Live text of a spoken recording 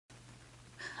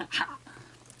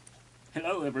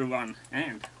Hello everyone,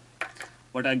 and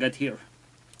what I got here?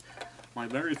 My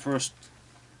very first...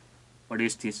 What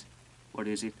is this? What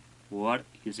is it? What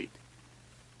is it?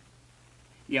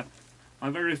 Yeah, my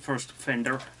very first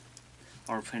Fender,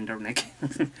 or Fender neck.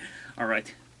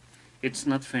 Alright, it's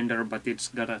not Fender, but it's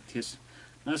got this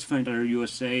nice Fender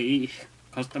USA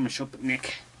custom shop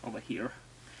neck over here.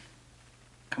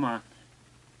 Come on.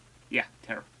 Yeah,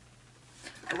 there.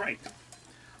 Alright.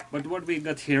 But what we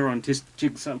got here on this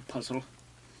jigsaw puzzle,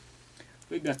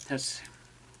 we got this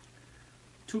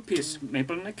two-piece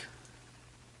maple neck,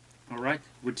 alright,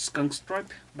 with skunk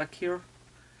stripe back here,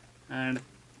 and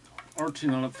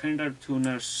original Fender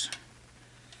tuners.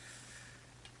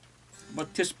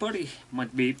 But this body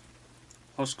might be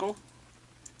Hosco.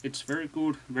 It's very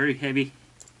good, very heavy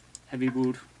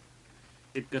wood.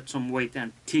 It got some weight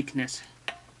and thickness.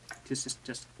 This is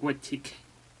just quite thick.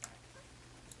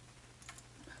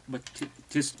 But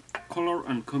this color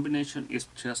and combination is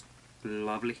just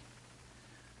lovely.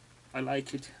 I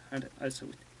like it, and I saw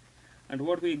it. And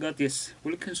what we got is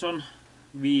Wilkinson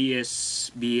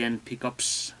VSBN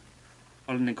pickups,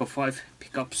 Alnico 5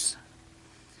 pickups.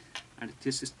 And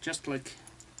this is just like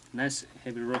nice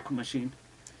heavy rock machine.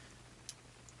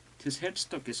 This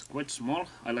headstock is quite small.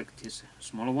 I like these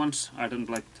small ones. I don't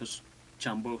like those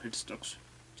jumbo headstocks.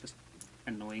 Just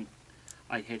annoying.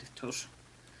 I hate those.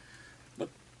 But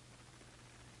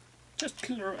just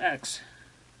killer axe.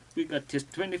 We got this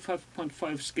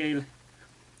 25.5 scale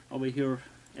over here.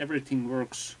 Everything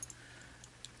works.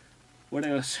 What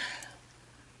else?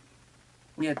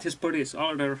 Yeah, this body is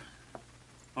alder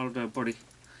body.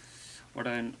 What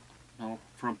I know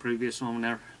from previous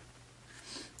owner.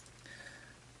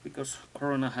 Because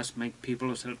Corona has made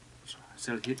people sell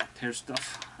their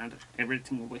stuff and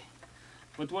everything away.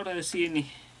 But what I see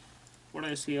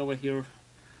over here,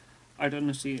 I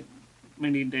don't see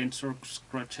many dents or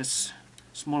scratches.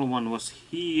 Small one was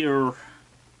here,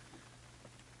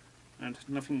 and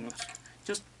nothing else.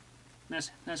 Just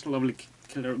nice lovely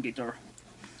killer guitar.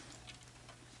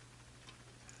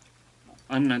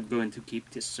 I'm not going to keep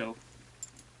this, so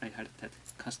I had that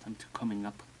custom to coming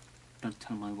up. Don't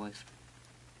tell my wife.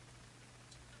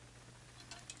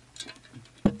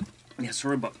 Yeah,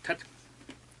 sorry about that.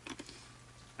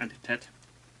 And that.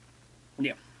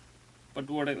 Yeah. But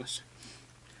what else?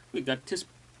 We got this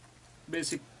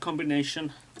basic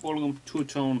combination, volume, 2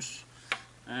 tones,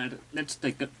 and let's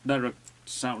take a direct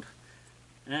sound.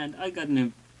 And I got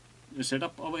new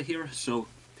setup over here, so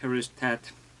there is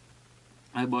that.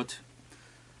 I bought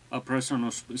a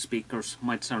Presonus speakers,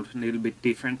 might sound a little bit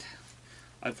different.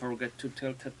 I forgot to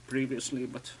tell that previously,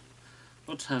 but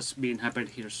what has been happened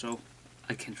here, so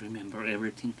I can't remember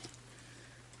everything.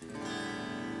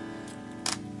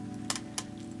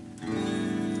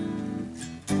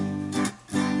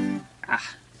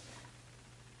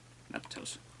 Not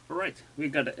those. Alright, we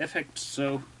got the effects,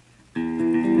 so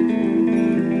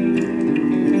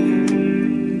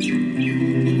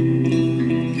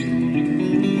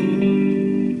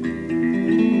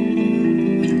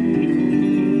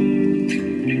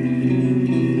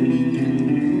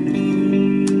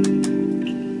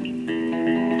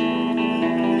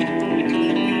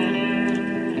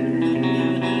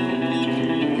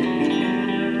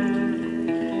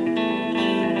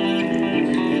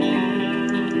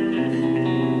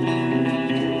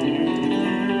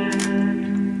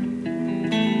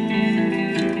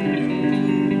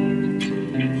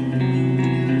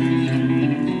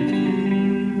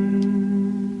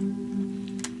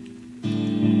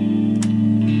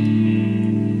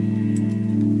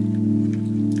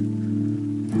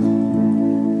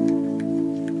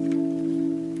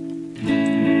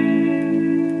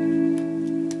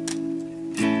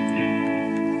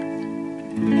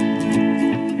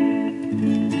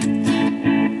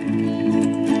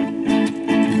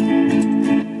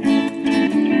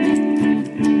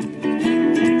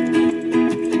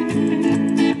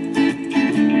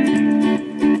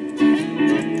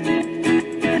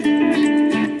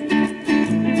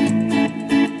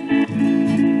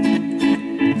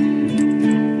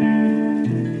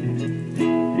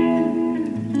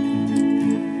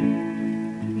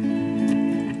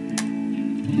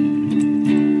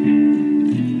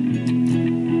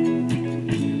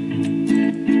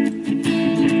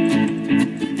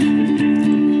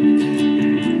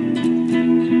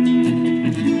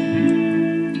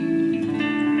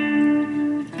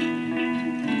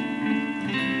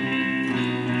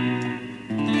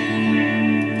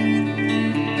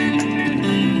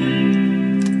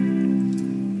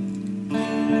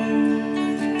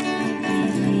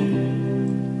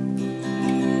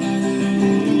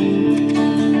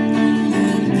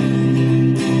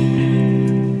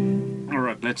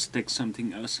let's take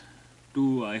something else.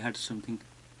 Do I had something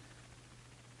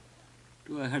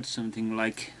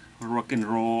like rock and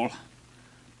roll?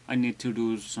 I need to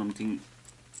do something.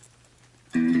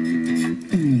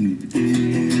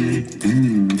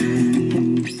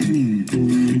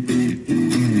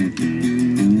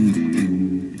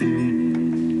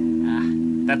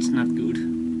 That's not good.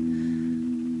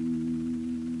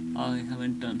 I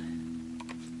haven't done.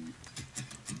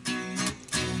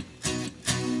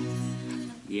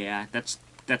 Yeah,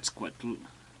 that's quite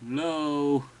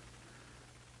low.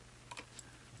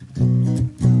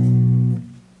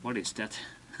 What is that?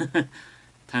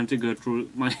 Time to go through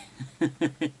my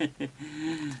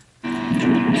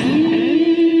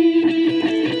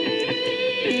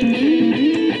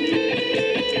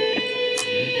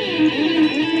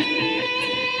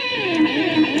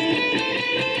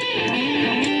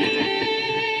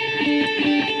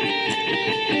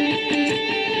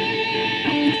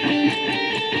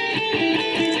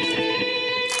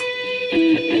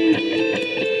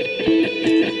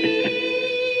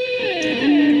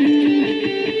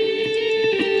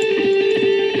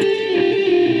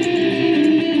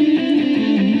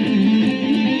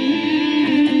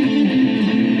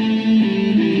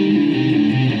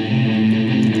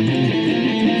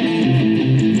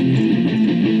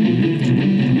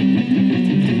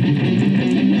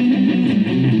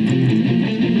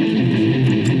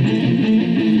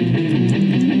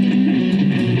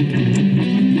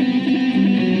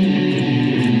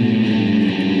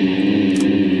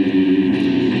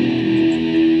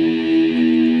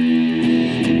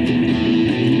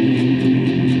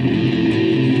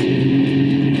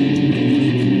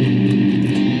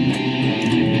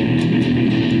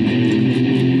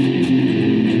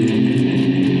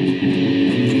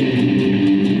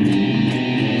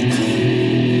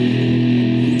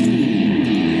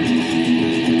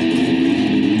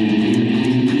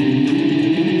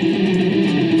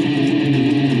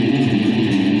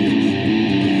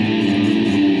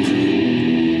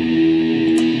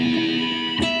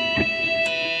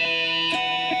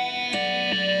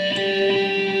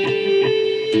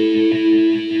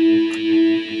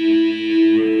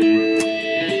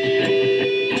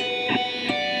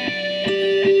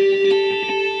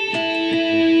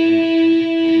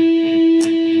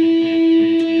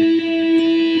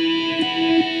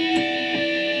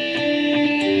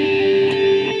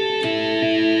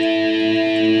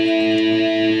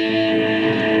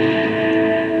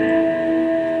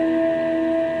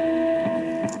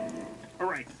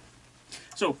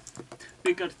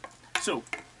So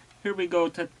here we go,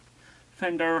 that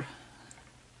Fender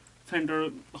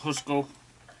Hosco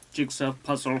jigsaw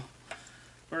puzzle.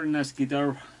 Very nice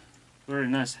guitar, very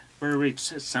nice, very rich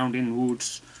sounding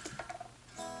woods.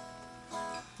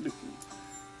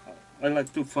 I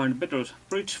like to find better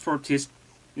bridge for this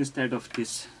instead of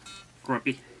this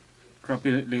crappy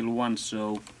little one,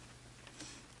 so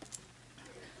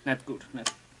not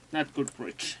good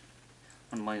bridge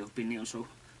on my opinion, so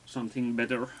something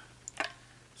better.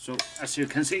 So as you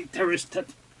can see, there is that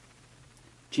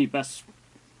cheapest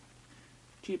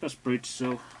bridge,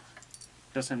 so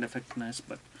doesn't affect nice,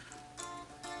 but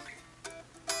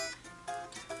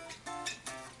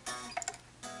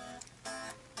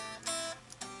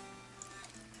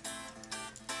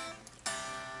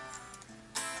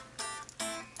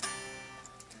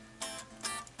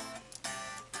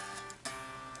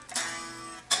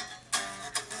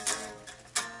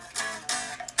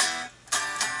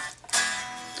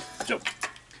so,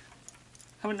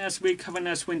 have a nice week, have a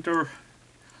nice winter.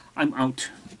 I'm out.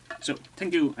 So,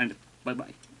 thank you and bye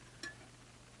bye.